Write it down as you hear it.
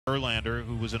Verlander,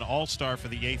 who was an all-star for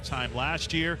the 8th time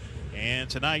last year, and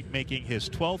tonight making his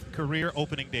 12th career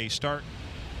opening day start.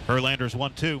 Verlander's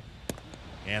 1-2,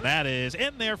 and that is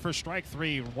in there for strike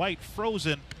 3. White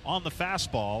frozen on the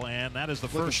fastball, and that is the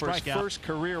first strikeout. First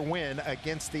career win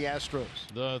against the Astros.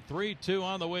 The 3-2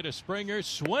 on the way to Springer.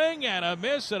 Swing and a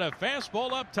miss, and a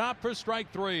fastball up top for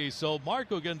strike 3. So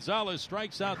Marco Gonzalez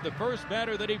strikes out the first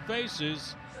batter that he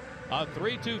faces. A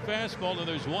 3-2 fastball, and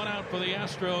there's one out for the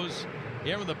Astros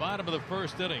here in the bottom of the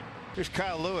first inning. Here's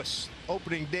Kyle Lewis,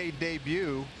 opening day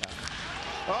debut.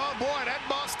 Oh boy, that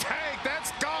ball's tanked.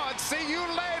 That's gone. See you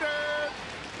later.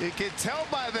 You can tell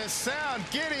by the sound.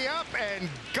 Giddy up and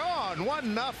gone.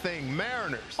 1-0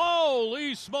 Mariners.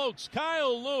 Holy smokes,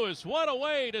 Kyle Lewis, what a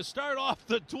way to start off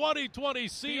the 2020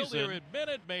 season here at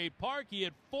Minute Maid Park. He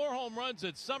had 4 home runs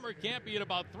at summer camp. He had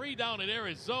about 3 down in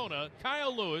Arizona.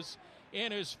 Kyle Lewis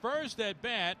in his first at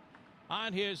bat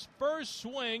on his first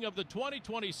swing of the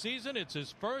 2020 season. It's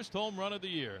his first home run of the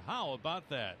year. How about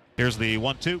that? Here's the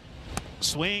 1-2.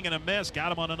 Swing and a miss.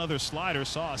 Got him on another slider.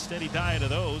 Saw a steady diet of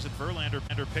those, and Verlander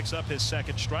picks up his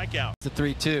second strikeout. It's a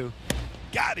 3-2.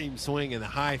 Got him swinging a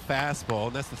high fastball,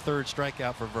 and that's the 3rd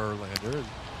strikeout for Verlander. And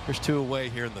there's 2 away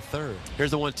here in the 3rd.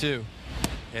 Here's the 1-2.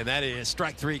 And that is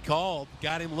strike 3 called.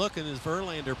 Got him looking as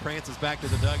Verlander prances back to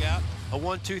the dugout. A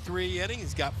 1-2-3 inning.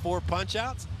 He's got 4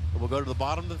 punch-outs. And we'll go to the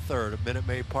bottom of the 3rd at Minute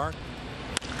Maid Park.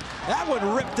 That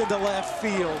one ripped into left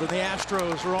field, and the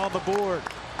Astros are on the board.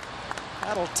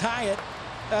 That'll tie it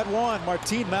at 1.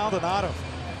 Martin Maldonado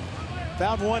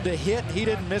found one to hit. He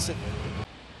didn't miss it.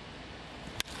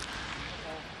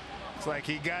 Looks like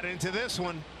he got into this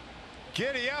one.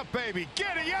 Giddy up, baby.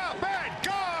 Giddy up and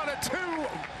gone. A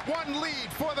 2-1 lead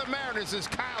for the Mariners as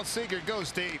Kyle Seager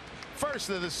goes deep. First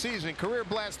of the season, career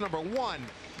blast number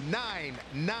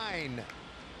 199.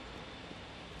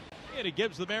 And he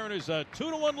gives the Mariners a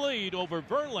 2-1 lead over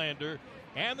Verlander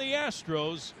and the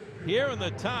Astros here in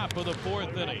the top of the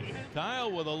 4th inning. Kyle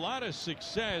with a lot of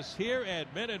success here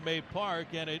at Minute Maid Park,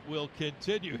 and it will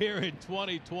continue here in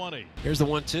 2020. Here's the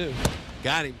 1-2.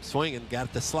 Got him swinging.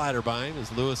 Got the slider by him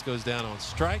as Lewis goes down on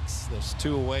strikes. There's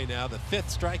 2 away now. The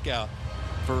 5th strikeout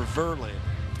for Verlander.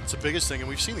 It's the biggest thing, and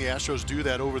we've seen the Astros do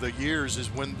that over the years,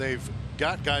 is when they've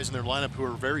got guys in their lineup who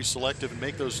are very selective and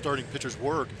make those starting pitchers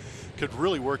work, could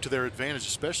really work to their advantage,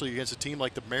 especially against a team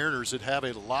like the Mariners that have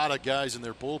a lot of guys in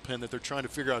their bullpen that they're trying to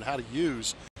figure out how to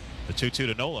use. The 2-2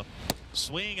 to Nola.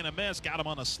 Swing and a miss. Got him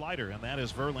on a slider, and that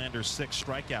is Verlander's 6th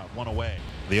strikeout. 1 away.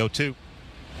 The 0-2.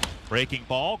 Breaking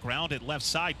ball, grounded left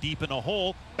side deep in the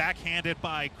hole. Backhanded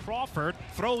by Crawford.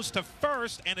 Throws to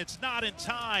first, and it's not in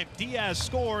time. Diaz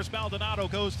scores. Maldonado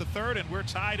goes to 3rd, and we're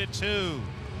tied at 2.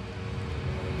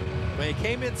 But he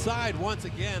came inside once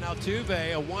again. Altuve,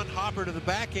 a 1-hopper to the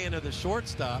backhand of the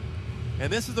shortstop.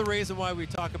 And this is the reason why we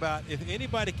talk about if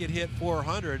anybody could hit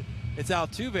 400, it's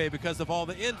Altuve because of all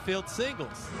the infield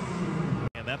singles.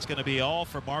 And that's going to be all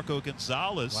for Marco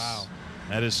Gonzalez. Wow.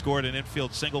 That has scored an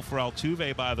infield single for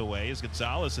Altuve, by the way, as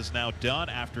Gonzalez is now done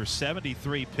after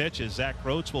 73 pitches. Zach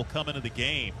Rhodes will come into the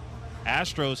game.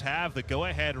 Astros have the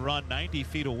go-ahead run 90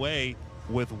 feet away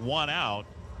with 1 out.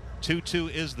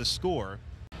 2-2 is the score.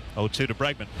 0-2 to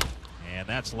Bregman. And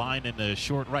that's lined in the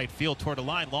short right field toward the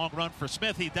line. Long run for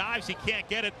Smith. He dives. He can't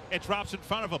get it. It drops in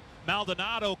front of him.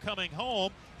 Maldonado coming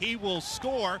home. He will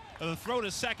score. The throw to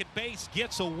second base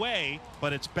gets away,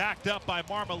 but it's backed up by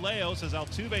Marmoleos as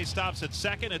Altuve stops at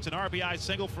second. It's an RBI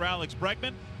single for Alex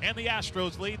Bregman, and the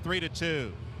Astros lead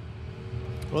 3-2.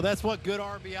 Well, that's what good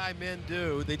RBI men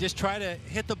do. They just try to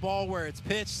hit the ball where it's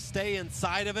pitched, stay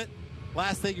inside of it.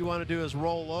 Last thing you want to do is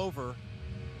roll over.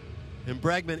 And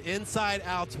Bregman inside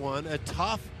outs one. A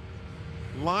tough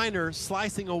liner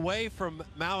slicing away from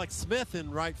Malik Smith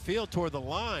in right field toward the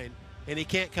line, and he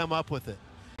can't come up with it.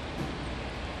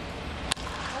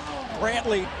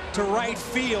 Brantley to right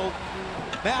field.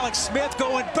 Malik Smith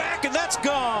going back, and that's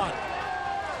gone.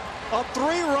 A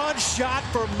 3-run shot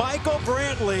for Michael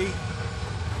Brantley,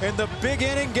 and the big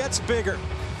inning gets bigger.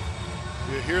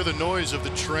 You hear the noise of the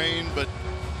train, but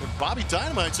Bobby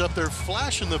Dynamite's up there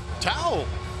flashing the towel.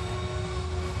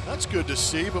 That's good to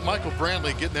see, but Michael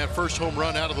Brantley getting that first home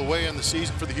run out of the way in the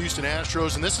season for the Houston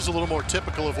Astros, and this is a little more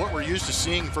typical of what we're used to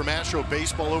seeing from Astro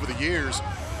baseball over the years,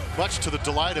 much to the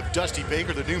delight of Dusty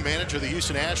Baker, the new manager of the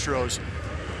Houston Astros.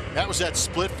 That was that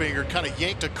split finger kind of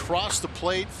yanked across the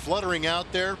plate, fluttering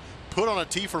out there, put on a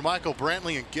tee for Michael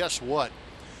Brantley, and guess what?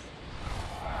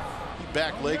 He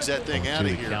back legs that thing out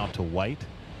of here. Count to White.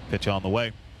 Pitch on the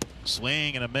way.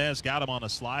 Swing and a miss. Got him on a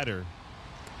slider.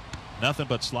 Nothing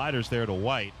but sliders there to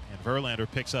White, and Verlander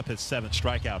picks up his 7th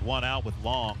strikeout. 1 out with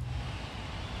Long.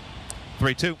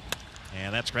 3-2.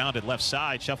 And that's grounded left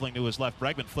side. Shuffling to his left,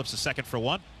 Bregman flips the second for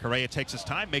one. Correa takes his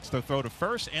time, makes the throw to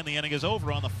first, and the inning is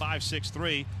over on the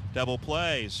 5-6-3 double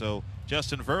play. So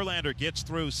Justin Verlander gets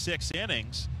through 6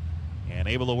 innings and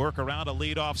able to work around a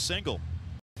leadoff single.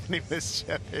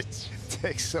 Mischevich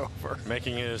takes over.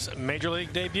 Making his major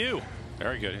league debut.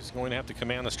 Very good. He's going to have to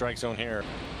command the strike zone here.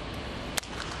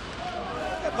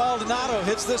 Maldonado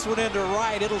hits this one into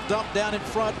right. It'll dump down in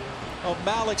front of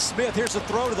Malik Smith. Here's a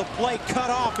throw to the plate, cut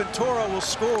off, and Toro will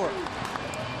score.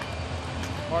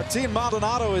 Martin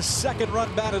Maldonado is second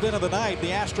run batted in of the night. The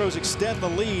Astros extend the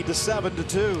lead to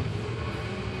 7-2. You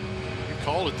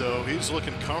called it, though. He's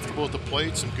looking comfortable at the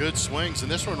plate, some good swings.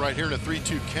 And this one right here in a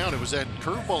 3-2 count, it was that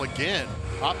curveball again,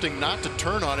 opting not to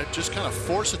turn on it, just kind of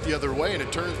force it the other way, and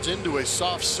it turns into a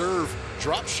soft serve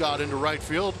drop shot into right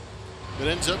field that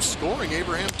ends up scoring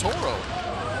Abraham Toro.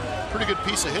 Pretty good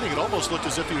piece of hitting. It almost looked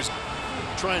as if he was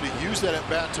trying to use that at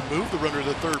bat to move the runner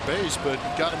to third base, but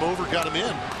got him over, got him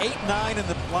in. 8-9 in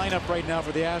the lineup right now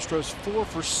for the Astros, 4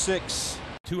 for 6.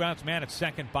 2 outs, man at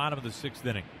second, bottom of the 6th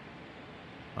inning.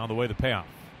 On the way the payoff.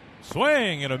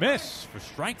 Swing and a miss for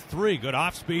strike 3. Good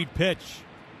off-speed pitch.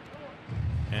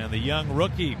 And the young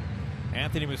rookie,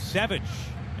 Anthony Mischevich,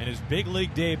 in his big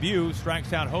league debut,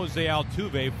 strikes out Jose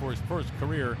Altuve for his first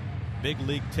career big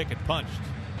league ticket punched.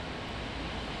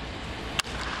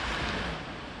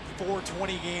 4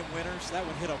 20-game winners. That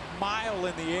one hit a mile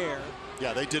in the air.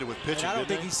 Yeah, they did it with pitching. And I don't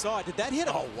think he saw it. Did that hit?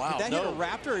 Oh wow! Did that hit a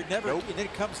Raptor? It never. Nope. And then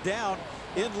it comes down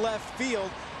in left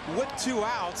field with 2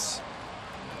 outs.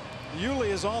 Yuli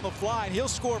is on the fly, and he'll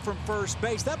score from first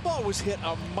base. That ball was hit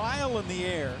a mile in the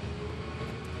air.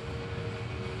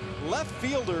 Left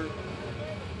fielder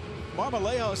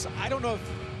Marmolejos, I don't know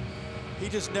if he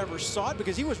just never saw it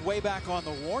because he was way back on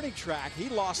the warning track. He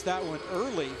lost that one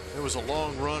early. It was a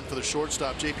long run for the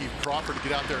shortstop, J.P. Crawford, to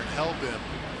get out there and help him.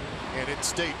 And it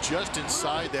stayed just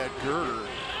inside that girder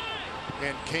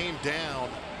and came down.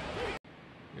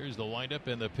 Here's the windup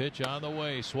and the pitch on the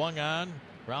way. Swung on.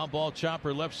 Ground ball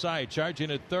chopper left side.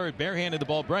 Charging at third. Barehanded the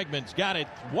ball. Bregman's got it.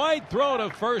 Wide throw to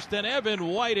first. And Evan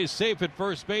White is safe at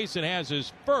first base and has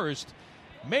his first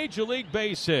major league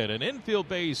base hit. An infield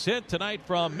base hit tonight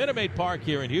from Minute Maid Park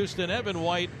here in Houston. Evan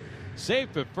White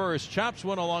safe at first. Chops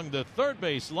one along the third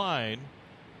base line.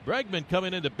 Bregman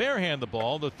coming in to barehand the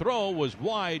ball. The throw was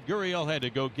wide. Gurriel had to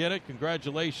go get it.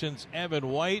 Congratulations, Evan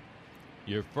White.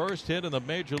 Your first hit in the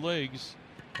major leagues.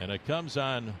 And it comes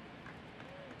on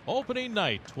opening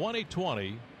night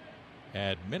 2020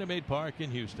 at Minute Maid Park in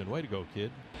Houston. Way to go,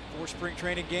 kid. 4 spring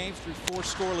training games through 4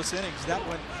 scoreless innings. That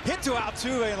one hit to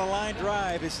Altuve in a line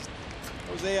drive.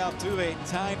 Jose Altuve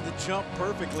timed the jump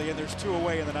perfectly, and there's 2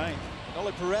 away in the 9th.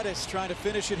 Oli Paredes trying to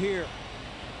finish it here.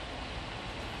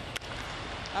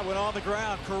 That went on the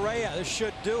ground. Correa, this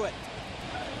should do it.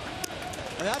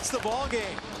 And that's the ball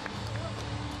game.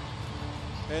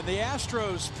 And the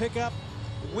Astros pick up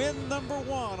win number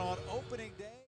 1 on opening day.